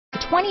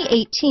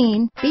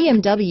2018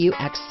 BMW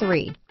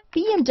X3.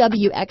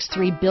 BMW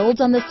X3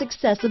 builds on the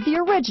success of the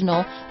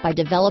original by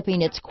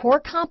developing its core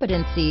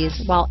competencies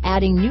while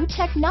adding new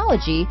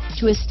technology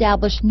to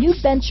establish new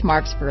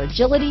benchmarks for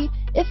agility,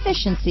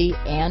 efficiency,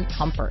 and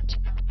comfort.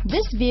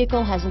 This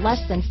vehicle has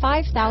less than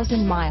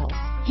 5,000 miles.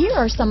 Here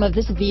are some of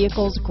this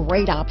vehicle's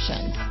great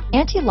options: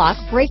 anti-lock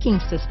braking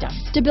system,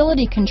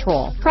 stability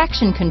control,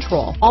 traction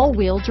control,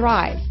 all-wheel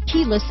drive,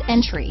 keyless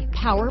entry,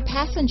 power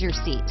passenger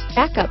seat,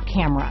 backup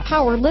camera,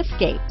 power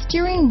liftgate,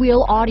 steering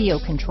wheel audio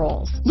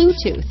controls,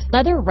 Bluetooth,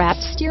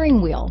 leather-wrapped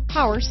steering wheel,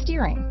 power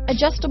steering,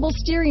 adjustable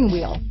steering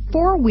wheel,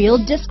 four-wheel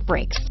disc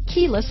brakes,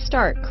 keyless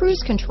start,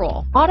 cruise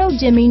control,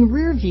 auto-dimming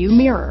rear-view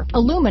mirror,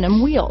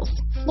 aluminum wheels,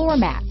 floor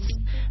mats.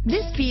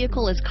 This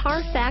vehicle is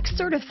Carfax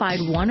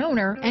certified one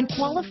owner and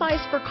qualifies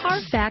for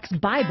Carfax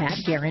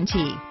buyback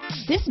guarantee.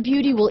 This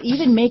beauty will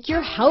even make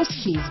your house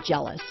keys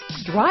jealous.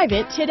 Drive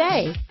it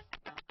today.